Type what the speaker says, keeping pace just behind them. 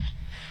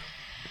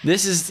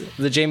This is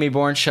the Jamie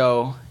Bourne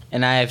Show,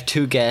 and I have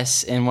two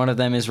guests, and one of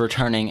them is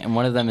returning, and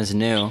one of them is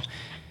new.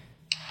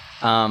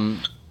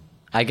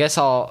 I guess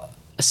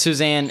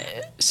Suzanne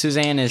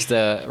is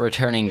the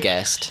returning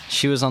guest.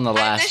 She was on the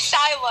last. I'm the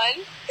shy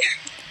one.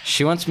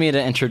 She wants me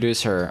to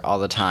introduce her all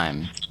the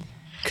time,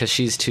 because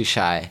she's too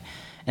shy.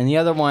 And the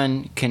other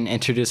one can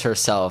introduce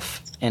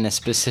herself in a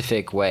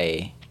specific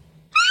way.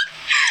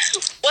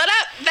 What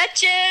up,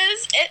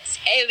 bitches? It's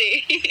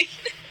Haley.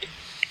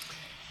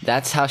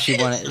 That's how she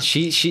wanted.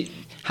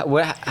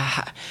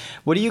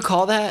 What do you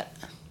call that?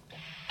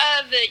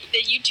 The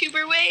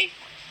YouTuber way.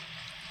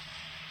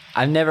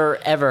 I've never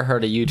ever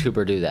heard a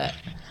YouTuber do that.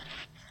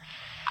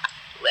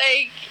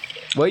 Like.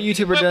 What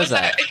YouTuber does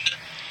that?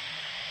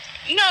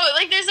 No,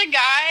 like there's a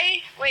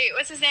guy. Wait,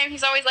 what's his name?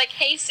 He's always like,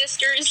 "Hey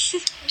sisters."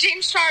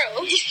 James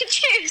Charles.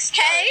 James.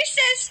 Hey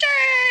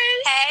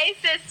sisters. Hey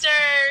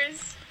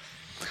sisters.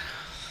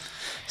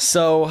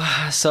 So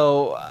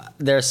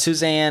there's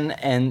Suzanne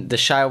and the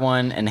shy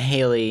one and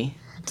Haley,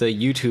 the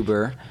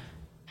YouTuber.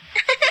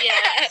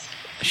 Yeah.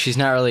 She's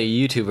not really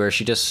a YouTuber.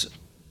 She just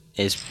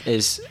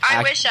is.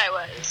 I wish I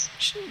was.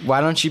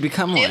 Why don't you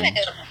become one?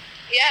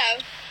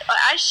 Yeah,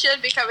 I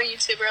should become a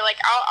YouTuber. Like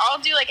I'll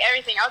do like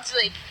everything.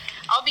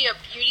 I'll be a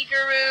beauty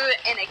guru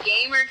and a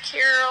gamer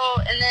Carol,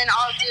 and then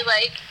I'll do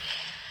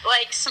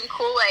like some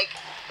cool like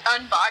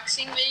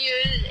unboxing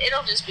videos.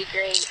 It'll just be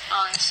great,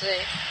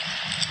 honestly.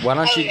 Why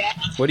don't you? Yeah.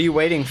 What are you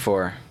waiting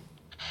for?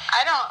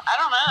 I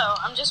don't know.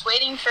 I'm just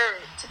waiting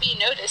to be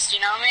noticed. You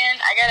know, man.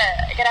 I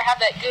gotta have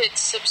that good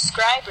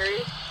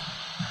subscriber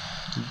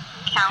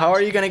count. How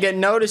are you gonna get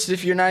noticed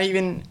if you're not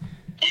even?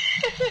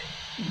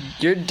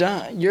 You're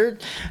done.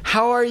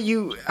 How are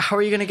you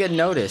gonna get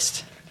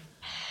noticed?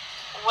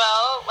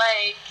 Well,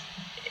 like,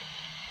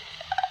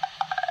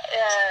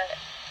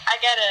 I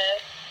gotta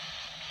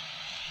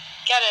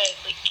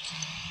like,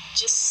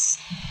 just,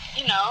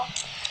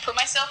 put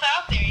myself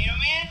out there, you know what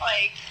I mean?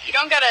 Like, you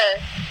don't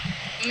gotta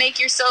you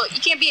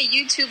can't be a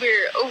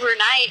YouTuber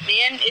overnight,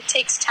 man. It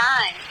takes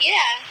time.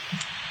 Yeah.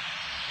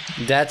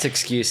 That's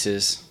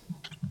excuses.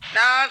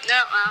 No.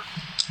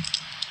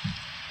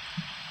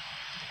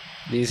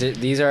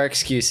 These are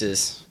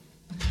excuses.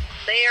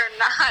 They are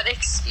not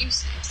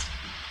excuses.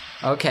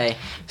 Okay,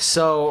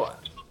 so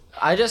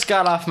I just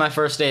got off my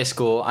first day of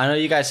school. I know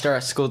you guys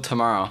start school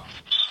tomorrow.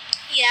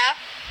 Yeah.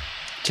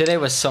 Today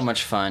was so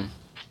much fun.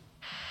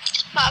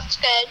 That's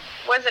good.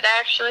 Was it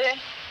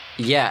actually?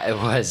 Yeah, it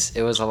was.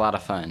 It was a lot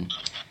of fun.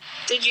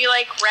 Did you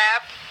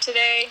rap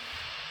today?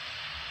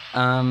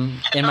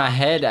 In my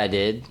head I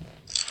did.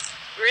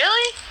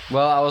 Really?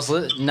 Well, I was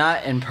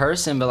not in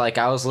person, but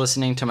I was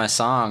listening to my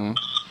song.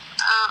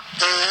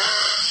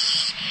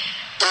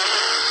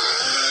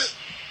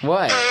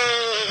 What?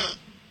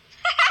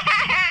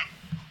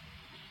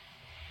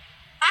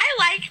 I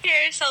like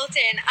Paris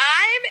Hilton.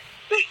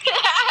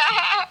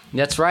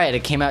 That's right.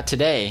 It came out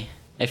today.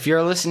 If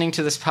you're listening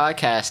to this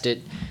podcast,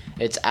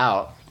 it's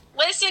out.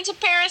 Listen to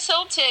Paris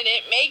Hilton.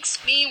 It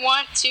makes me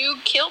want to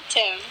kill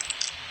him.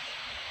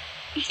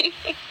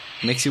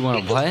 Makes you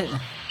want to what?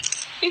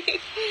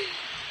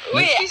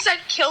 Wait, she said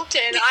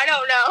kilton. I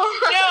don't know.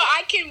 No,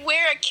 I can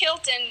wear a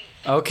kilt and...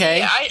 Okay.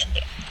 Yeah, I should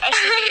be...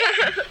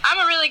 I'm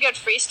a really good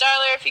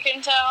freestyler, if you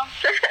can tell.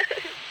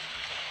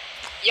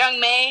 Young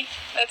May.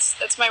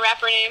 That's my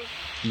rapper name.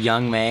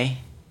 Young May?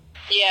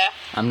 Yeah.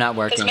 I'm not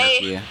working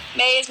with you.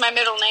 May is my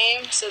middle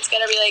name, so it's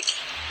gotta be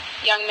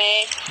Young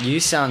May. You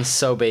sound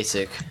so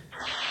basic.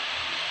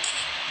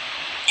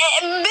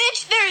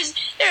 Bitch, there's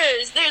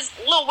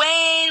Lil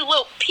Wayne,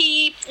 Lil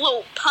Peep,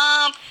 Lil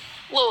Pump,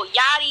 Lil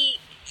Yachty.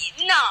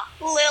 No,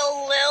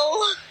 Lil.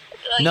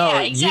 No,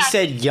 yeah, exactly. You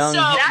said Young.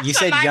 So you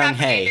said Young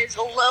Hay. Is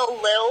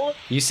Lil.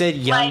 You said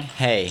Young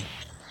Hay.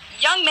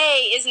 Young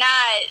May is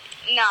not.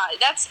 No,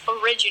 that's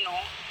original.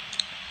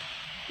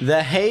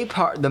 The Hay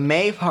part, the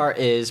May part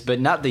is, but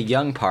not the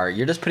Young part.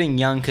 You're just putting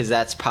Young because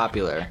that's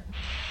popular.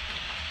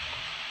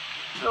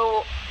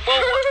 Well,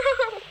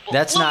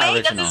 that's Lil not May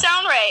original. Doesn't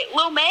sound right.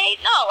 Lil May?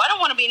 No, I don't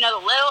want to be another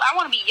Lil. I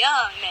want to be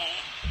Young May.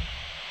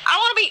 I don't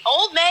want to be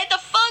Old May. The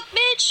fuck,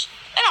 bitch?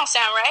 That don't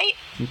sound right.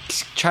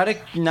 Try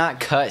to not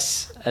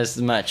cuss as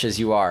much as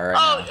you are right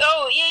now.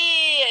 Oh,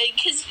 yeah.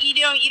 Because you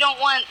don't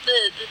want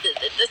the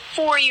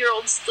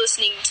 4-year-olds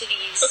listening to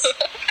these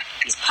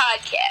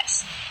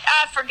podcasts.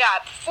 I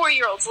forgot.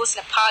 4-year-olds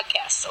listen to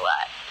podcasts a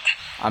lot.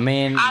 I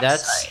mean,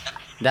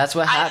 that's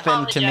what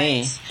happened to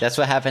me. That's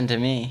what happened to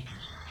me.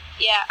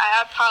 Yeah,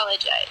 I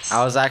apologize.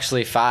 I was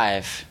actually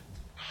 5.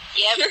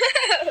 Yep.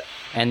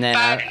 And then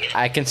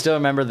I can still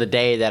remember the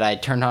day that I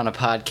turned on a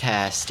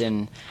podcast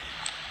and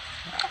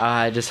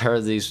I just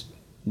heard these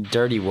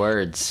dirty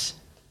words.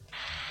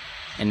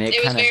 And it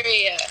was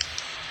very...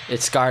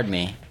 it scarred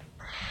me.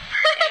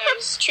 Yeah, it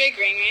was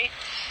triggering, right?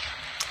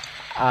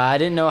 I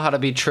didn't know how to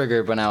be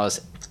triggered when I was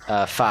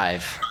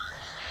 5.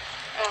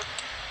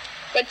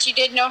 But you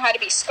did know how to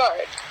be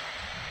scarred.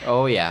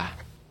 Oh, yeah.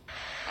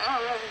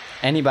 Oh.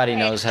 Anybody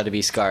knows how to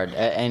be scarred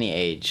at any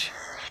age.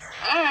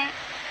 Alright.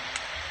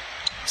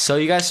 So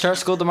you guys start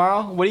school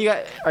tomorrow? What do you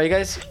guys... Are you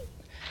guys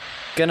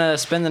gonna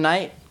spend the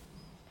night?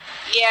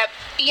 Yep.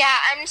 Yeah,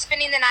 I'm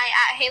spending the night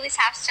at Haley's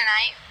house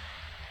tonight.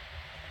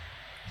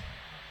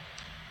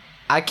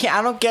 I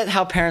don't get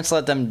how parents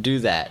let them do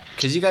that.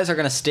 Because you guys are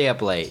going to stay up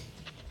late.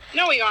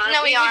 No, we aren't.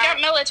 No, we We aren't. got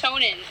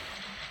melatonin.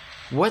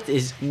 What?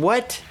 Does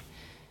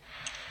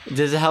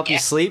it help you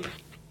sleep?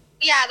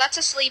 Yeah, that's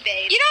a sleep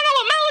aid. You don't know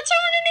what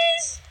melatonin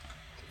is?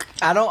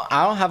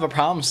 I don't have a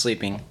problem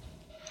sleeping.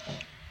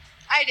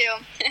 I do.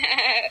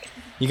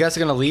 You guys are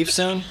going to leave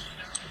soon?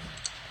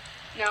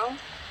 No.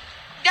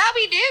 Yeah,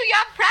 we do. You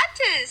have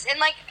practice in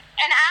like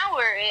an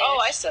hour. Oh,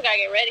 I still gotta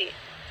get ready.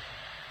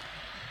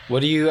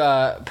 What do you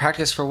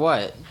practice for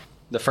what?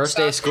 The first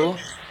day of school?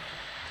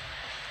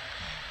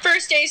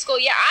 First day of school.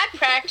 Yeah, I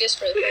practice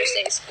for the first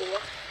day of school.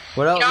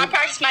 What else? You know, I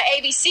practice my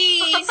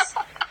ABCs.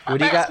 What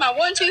do you practice got? my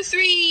 1, 2,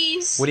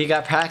 3s. What do you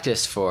got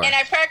practice for? And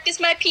I practice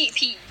my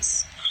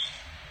PPs.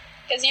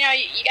 Because, you know,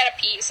 you gotta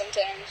pee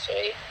sometimes,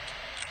 right?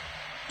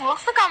 It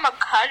looks like I'm a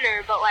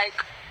cutter, but like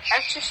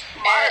that's just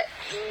smart.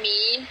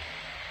 Me.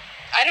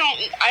 I don't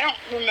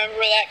remember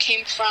where that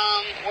came from,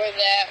 or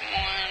that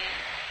one.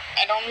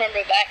 I don't remember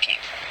where that came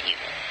from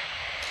either.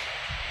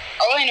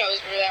 All I know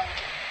is where that one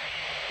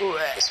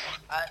came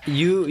from.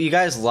 You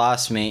guys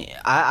lost me.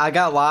 I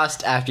got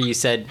lost after you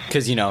said,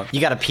 because, you know,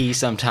 you got to pee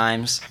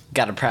sometimes.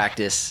 Got to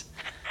practice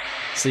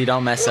so you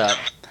don't mess up.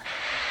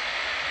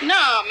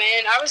 No,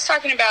 man. I was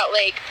talking about,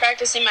 like,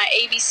 practicing my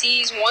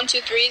ABCs, 1,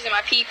 2, 3s, and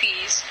my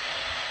PPs.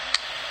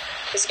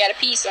 Because you got to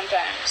pee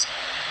sometimes.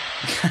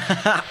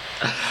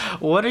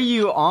 What are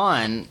you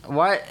on?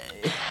 What?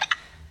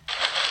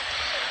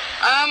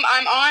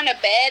 I'm on a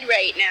bed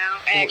right now,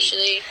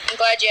 actually. I'm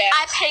glad you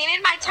I asked.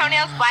 painted my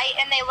toenails white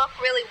and they look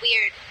really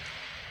weird.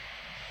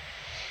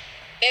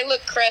 They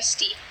look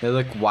crusty. They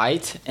look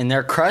white and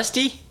they're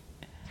crusty?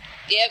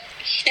 Yep.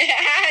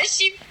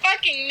 She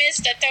fucking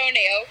missed a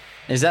toenail.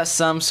 Is that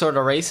some sort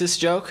of racist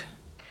joke?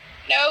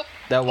 Nope.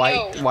 That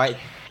No.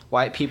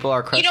 white people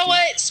are crusty? You know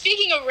what?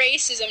 Speaking of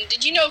racism,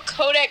 did you know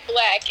Kodak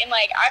Black, and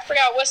like, I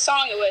forgot what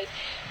song it was,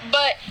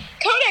 but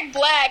Kodak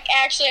Black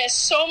actually has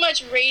so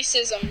much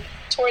racism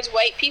towards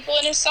white people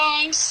in his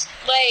songs.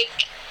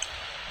 Like,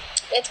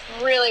 it's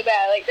really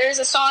bad. Like, there's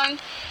a song,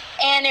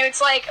 and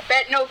it's like,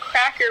 bet no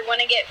cracker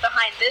wanna get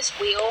behind this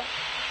wheel.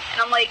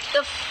 And I'm like,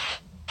 the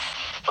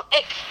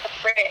frick.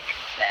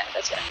 Yeah,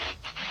 that's what I mean.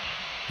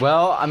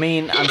 Well, I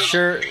mean, I'm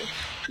sure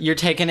you're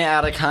taking it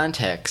out of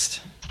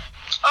context.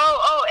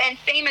 Oh, and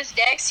Famous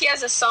Dex, he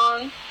has a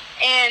song,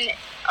 and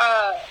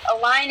a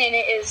line in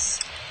it is,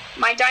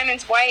 "My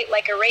diamond's white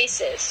like a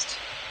racist."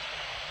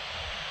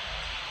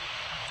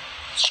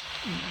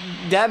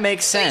 That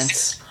makes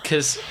sense,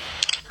 because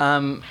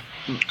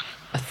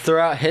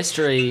throughout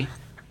history,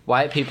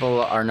 white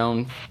people are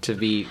known to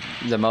be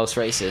the most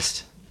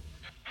racist.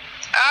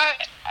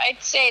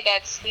 I'd say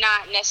that's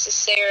not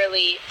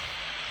necessarily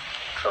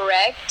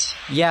correct.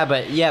 Yeah,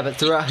 but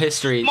throughout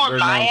history, More we're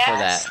known for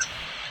that. biased.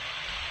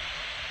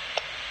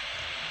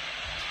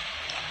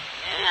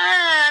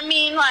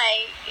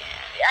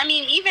 I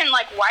mean, even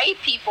like white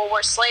people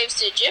were slaves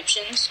to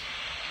Egyptians.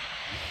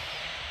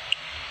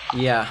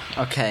 Yeah.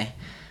 Okay.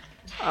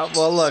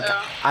 Well, look,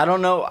 So- I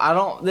don't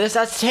know.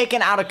 That's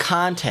taken out of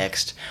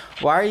context.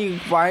 Why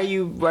are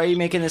you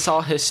making this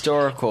all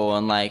historical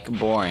and like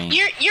boring?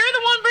 You're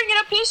the one bringing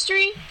up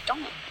history.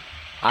 Don't.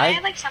 I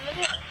like some of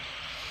it.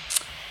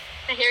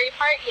 The hairy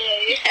part,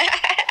 yay.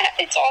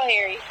 It's all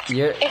hairy.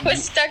 You're, It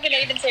was stuck in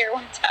Aiden's hair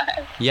one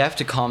time. you have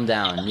to calm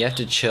down. You have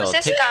to chill. Was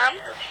this Take, gum?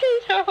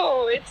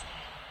 No, it's.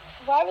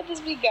 Why would this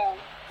be gum?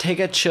 take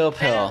a chill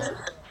pill.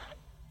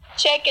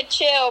 Check a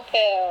chill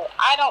pill.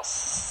 I don't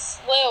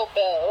slill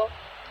pill.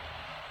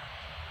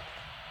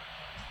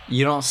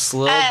 You don't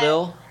slow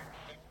Bill?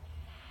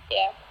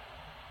 Yeah.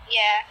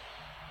 Yeah.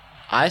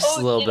 I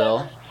slow you Bill.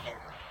 know-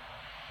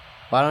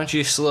 Why don't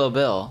you slow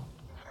Bill?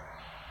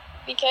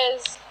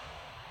 Because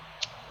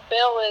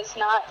Bill is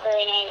not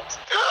very nice.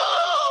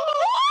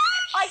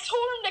 I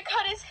told him to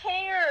cut his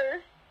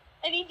hair,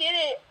 and he did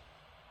it.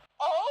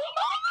 Oh my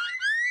god!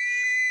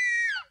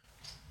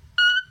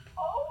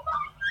 Oh my god!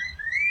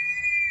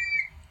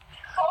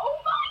 Oh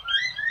my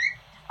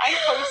god! I'm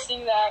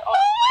posting that. Oh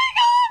my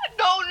god!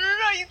 No,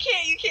 you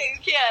can't.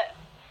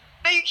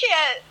 No, you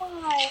can't.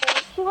 Why?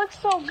 He looks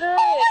so good.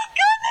 Oh my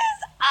goodness!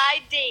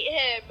 I date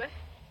him.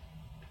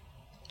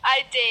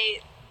 I'd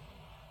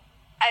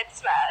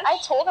smash. I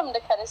told him to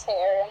cut his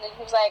hair, and then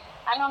he was like,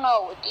 I don't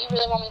know, do you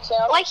really want me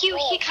to? Like he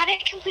cut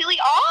it completely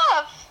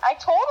off. I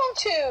told him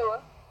to.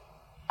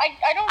 I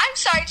don't. I'm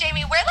sorry,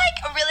 Jamie. We're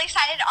like really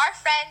excited. Our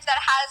friend that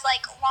has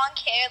like long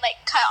hair, like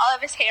cut all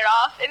of his hair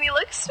off, and he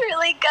looks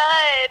really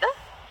good.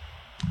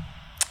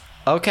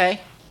 Okay.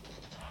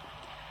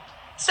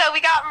 So we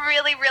got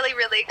really, really,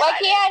 really excited.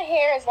 Like, he had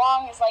hair as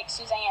long as, like,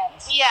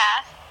 Suzanne's.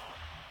 Yeah.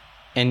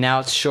 And now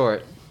it's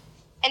short.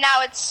 And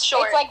now it's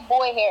short. It's like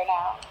boy hair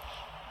now.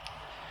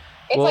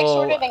 It's like Well-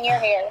 shorter than your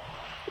hair.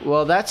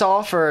 Well, that's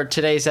all for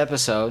today's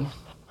episode.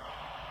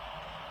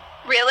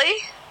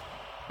 Really?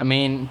 I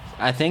mean,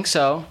 I think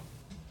so.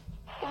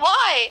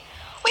 Why?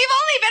 We've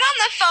only been on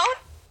the phone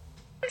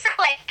for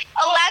like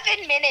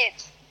 11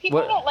 minutes. People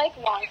What- don't like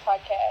long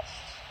podcasts.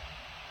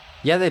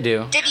 Yeah, they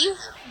do. Did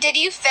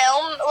you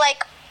film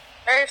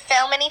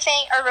film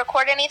anything or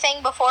record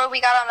anything before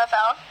we got on the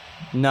phone?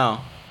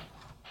 No.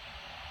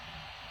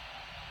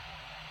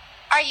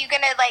 Are you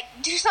gonna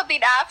do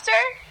something after?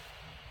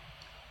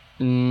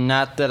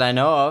 Not that I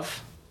know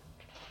of.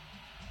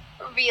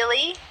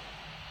 Really?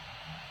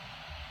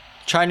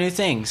 Try new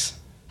things.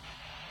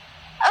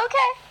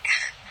 Okay.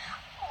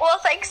 Well,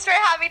 thanks for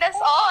having us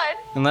on.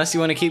 Unless you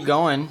want to keep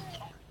going.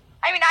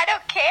 I mean, I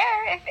don't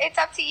care. If it's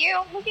up to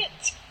you.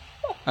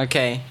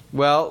 Okay.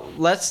 Well,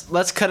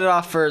 let's cut it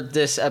off for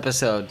this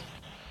episode.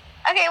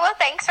 Okay. Well,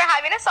 thanks for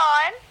having us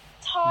on.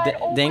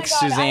 Thanks,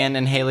 Suzanne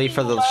and Haley,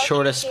 for the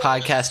shortest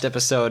podcast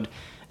episode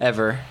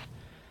ever.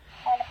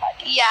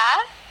 Yeah.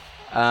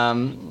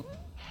 You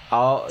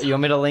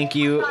want me to link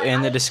you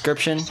in the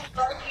description?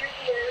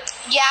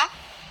 Yeah.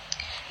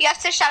 You have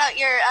to shout out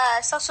your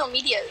social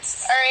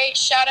medias. Alright,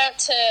 shout out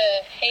to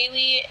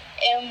Haley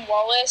M.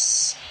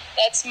 Wallace.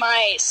 That's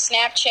my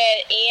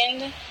Snapchat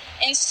and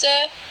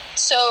Insta.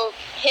 So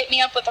hit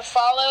me up with a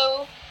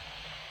follow,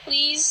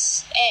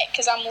 please,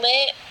 because I'm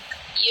lit.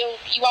 You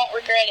won't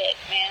regret it,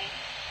 man.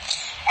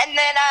 And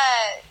then,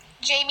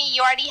 Jamie,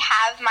 you already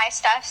have my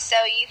stuff, so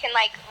you can,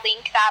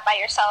 link that by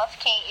yourself,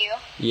 can't you?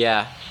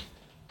 Yeah.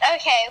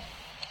 Okay.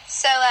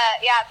 So,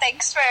 yeah,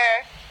 thanks for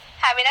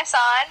having us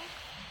on.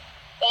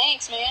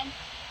 Thanks, man.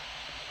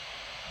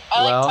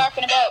 I Well, like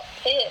talking about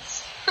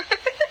piss.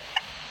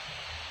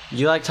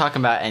 You like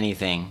talking about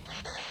anything.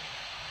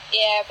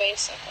 Yeah,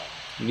 basically.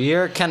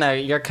 You're kind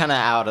of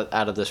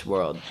out of this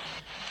world.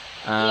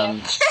 Yeah.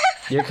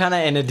 You're kind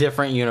of in a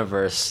different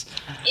universe.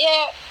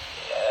 Yeah,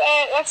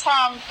 that's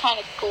how I'm kind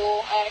of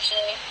cool,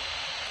 actually.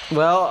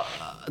 Well,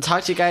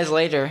 talk to you guys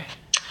later.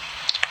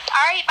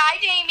 All right, bye,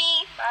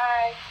 Jamie.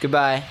 Bye.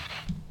 Goodbye.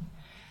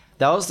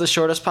 That was the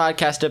shortest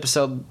podcast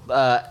episode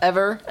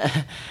ever,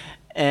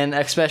 and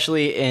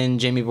especially in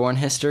Jamie Bourne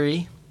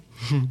history.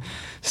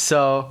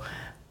 So,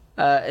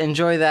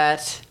 enjoy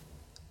that,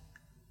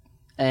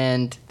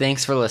 and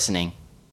thanks for listening.